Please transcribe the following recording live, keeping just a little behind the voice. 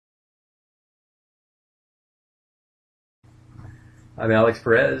I'm Alex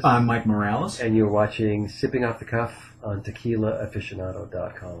Perez. I'm Mike Morales. And you're watching Sipping Off the Cuff on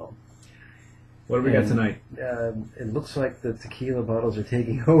TequilaAficionado.com. What do we got tonight? It looks like the tequila bottles are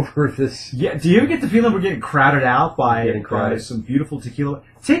taking over this. Yeah, do you get the feeling we're getting crowded out by some beautiful tequila?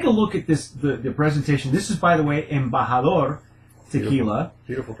 Take a look at this, the presentation. This is, by the way, Embajador Tequila.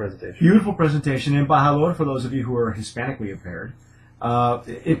 Beautiful presentation. Beautiful presentation. Embajador, for those of you who are Hispanically impaired,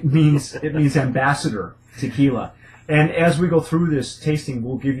 it means ambassador tequila. And as we go through this tasting,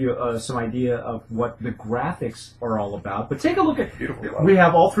 we'll give you some idea of what the graphics are all about. But take a look at, we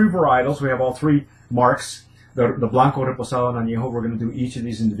have all three varietals, we have all three marks, the Blanco, Reposado, and Añejo. We're going to do each of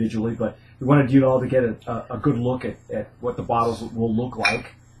these individually, but we wanted you all to get a good look at what the bottles will look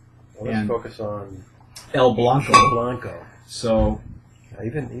like. Well, let's focus on El Blanco. El Blanco. So,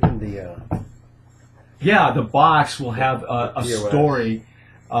 even the... yeah, the box will have a story.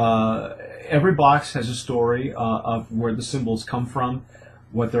 Every box has a story of where the symbols come from,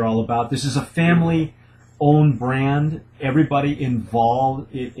 what they're all about. This is a family-owned brand. Everybody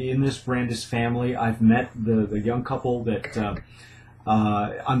involved in this brand is family. I've met the young couple that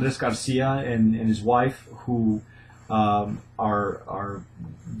Andres Garcia and his wife, who are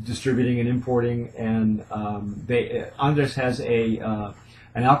distributing and importing. And Andres has an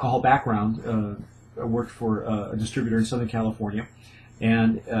alcohol background. Worked for a distributor in Southern California.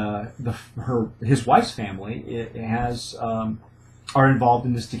 And his wife's family are involved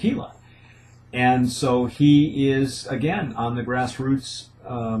in this tequila, and so he is again on the grassroots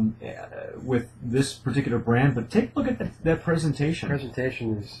with this particular brand. But take a look at that presentation. The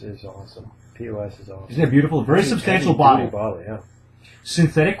presentation is awesome. POS is awesome. Isn't it beautiful? Very substantial bottle. Yeah.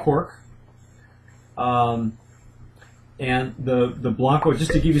 Synthetic cork. And the Blanco,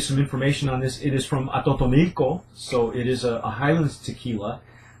 just to give you some information on this, it is from Atotonilco, so it is a Highlands tequila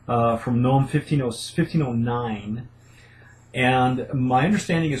from Nome 1509. And my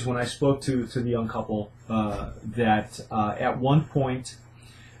understanding is when I spoke to the young couple that at one point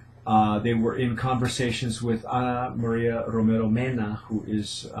they were in conversations with Ana Maria Romero Mena, who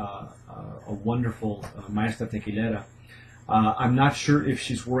is a wonderful maestra tequilera. I'm not sure if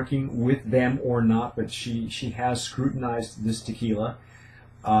she's working with them or not, but she has scrutinized this tequila,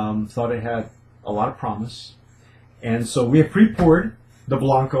 thought it had a lot of promise. And so we have pre-poured the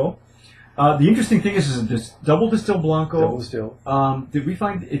Blanco. The interesting thing is this double distilled Blanco. Double distilled. Did we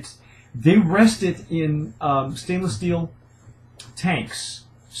find they rest it in stainless steel tanks.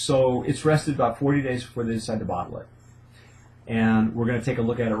 So it's rested about 40 days before they decide to bottle it. And we're going to take a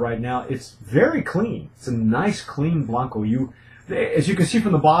look at it right now. It's very clean. It's a nice, clean Blanco. As you can see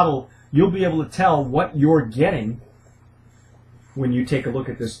from the bottle, you'll be able to tell what you're getting when you take a look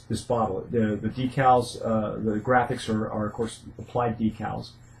at this bottle. The decals, the graphics are of course applied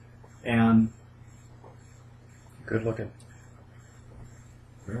decals, and good looking.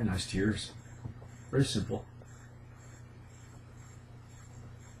 Very nice tears. Very simple.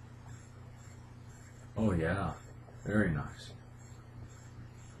 Oh yeah. Very nice.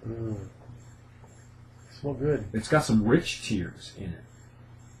 Smell good. It's got some rich tears in it.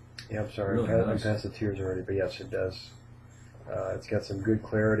 Yeah, I'm sorry. Really I'm past the tears already, but yes, it does. It's got some good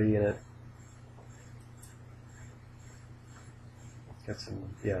clarity in it. It's got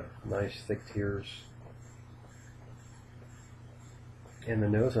some, nice thick tears. And the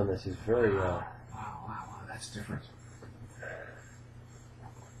nose on this is very... Wow, that's different.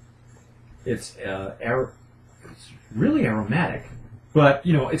 It's really aromatic, but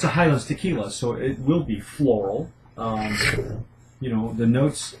it's a Highlands tequila, so it will be floral. The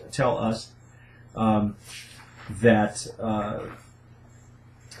notes tell us that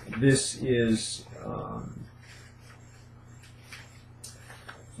this is.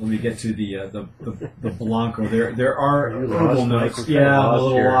 Let me get to the Blanco. There are herbal notes. Yeah, I'm a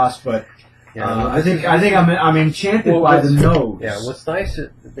little lost, but. I think I'm enchanted by the nose. Yeah, what's nice is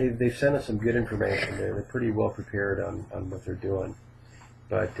they've sent us some good information. They're pretty well prepared on what they're doing.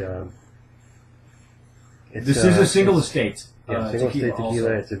 But this is a single estate. Single estate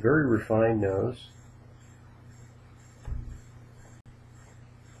tequila. It's a very refined nose.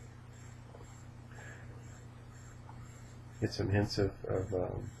 Get some hints of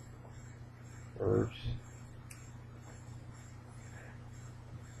herbs.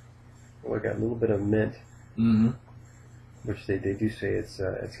 Well, I got a little bit of mint, which they do say it's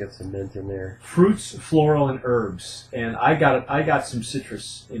got some mint in there. Fruits, floral, and herbs, and I got some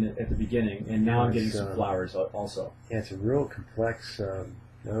citrus in it at the beginning, and now I'm getting some flowers also. Yeah, it's a real complex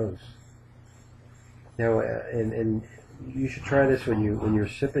nose. Now, and you should try this when you're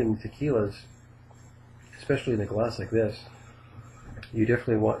sipping tequilas, especially in a glass like this. You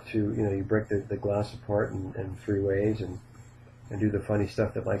definitely want to, you break the glass apart in three ways, and and do the funny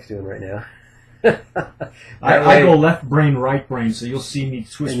stuff that Mike's doing right now. I go left brain, right brain, so you'll see me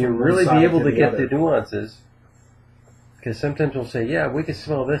twist. And you'll really be able to get the nuances. Because sometimes we'll say, yeah, we can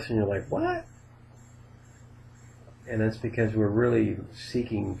smell this, and you're like, what? And that's because we're really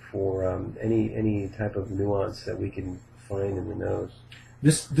seeking for any type of nuance that we can find in the nose.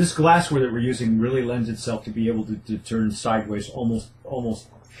 This glassware that we're using really lends itself to be able to turn sideways, almost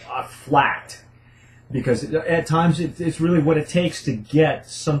flat, because at times it's really what it takes to get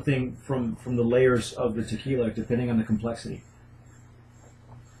something from the layers of the tequila, depending on the complexity.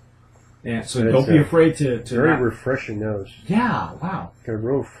 And so don't be afraid to very refreshing nose. Yeah, wow. Got a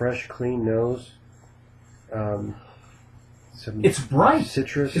real fresh, clean nose. It's bright.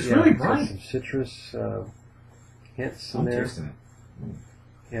 Citrus. It's really bright. Some citrus hints in I'm there. tasting it.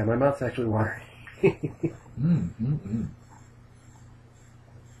 Yeah, my mouth's actually watering.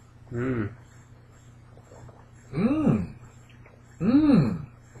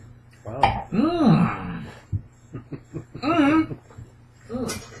 Wow.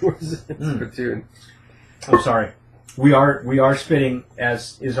 Where's the cartoon? I'm sorry. We are spitting,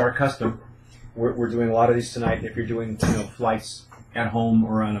 as is our custom. We're doing a lot of these tonight. If you're doing flights at home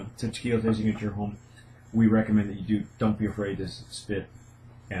or on a tequila tasting at your home, we recommend that you don't be afraid to spit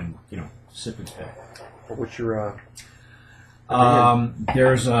and sip and spit. What's your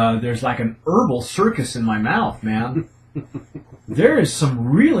there's like an herbal circus in my mouth, man. There is some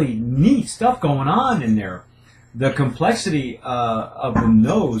really neat stuff going on in there. The complexity of the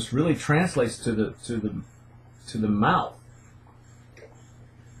nose really translates to the mouth.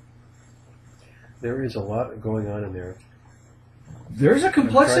 There is a lot going on in there. There's a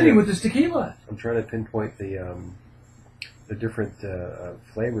complexity with this tequila. I'm trying to pinpoint the different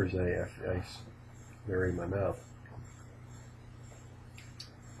flavors I are in my mouth.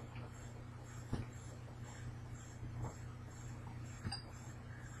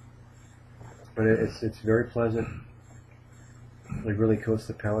 But it's very pleasant. It really coats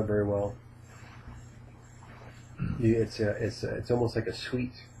the palate very well. It's almost like a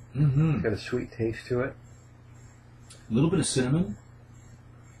sweet. Mm-hmm. It's got a sweet taste to it. A little bit of cinnamon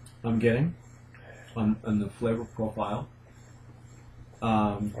I'm getting on the flavor profile.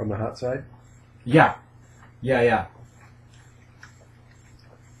 On the hot side? Yeah.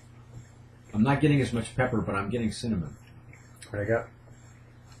 I'm not getting as much pepper, but I'm getting cinnamon. I got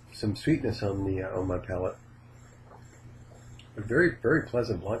some sweetness on my palate. A very, very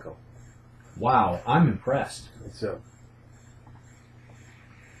pleasant Blanco. Wow, I'm impressed. It's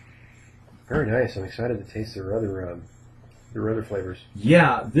very nice. I'm excited to taste their other flavors.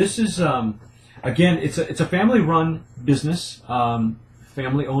 Yeah, this is again, it's a family-run business,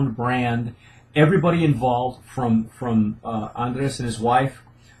 family-owned brand. Everybody involved, from Andres and his wife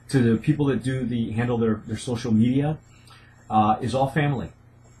to the people that handle their social media, is all family.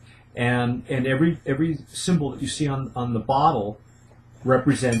 And every symbol that you see on the bottle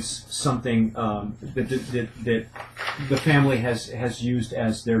represents something that the family has used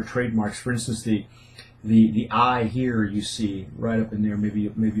as their trademarks. For instance, the eye here you see right up in there. Maybe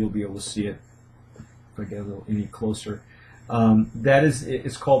you'll be able to see it if I get a little any closer.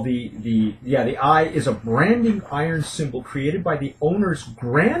 It's called the eye is a branding iron symbol created by the owner's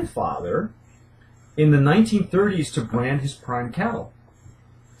grandfather in the 1930s to brand his prime cattle.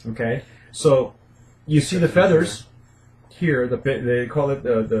 Okay, so you see the feathers here. They call it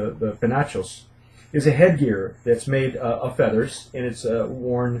the penachos. Is a headgear that's made of feathers, and it's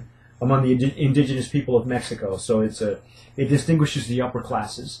worn among the indigenous people of Mexico. So it distinguishes the upper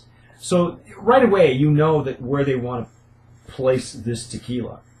classes. So right away you know that where they want to place this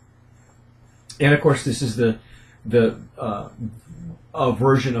tequila. And of course this is the a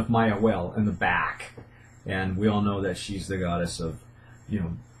version of Mayahuel in the back, and we all know that she's the goddess of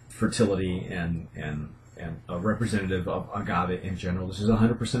fertility and a representative of agave in general. This is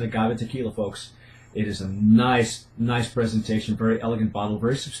 100% agave tequila, folks. It is a nice presentation, very elegant bottle,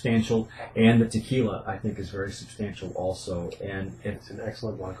 very substantial, and the tequila, I think, is very substantial also. And it's an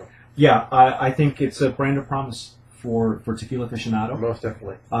excellent Blanco. Yeah, I think it's a brand of promise for tequila aficionado. Most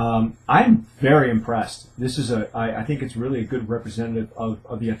definitely. I'm very impressed. This is I think it's really a good representative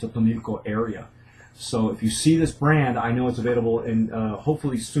of the Atotonilco area. So if you see this brand, I know it's available in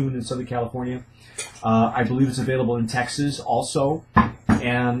hopefully soon in Southern California. I believe it's available in Texas also,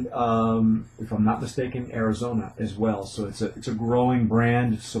 and if I'm not mistaken, Arizona as well. So it's a growing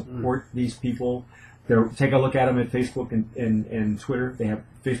brand. Support these people. Take a look at them at Facebook and Twitter. They have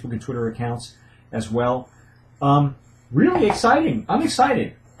Facebook and Twitter accounts as well. Really exciting. I'm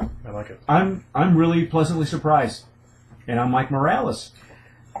excited. I like it. I'm really pleasantly surprised. And I'm Mike Morales.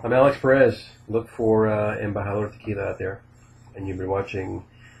 I'm Alex Perez. Look for Embajador Tequila out there. and you've been watching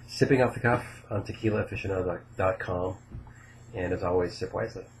Sipping Off the Cuff on TequilaAficionado.com. And as always, sip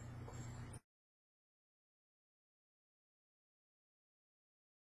wisely.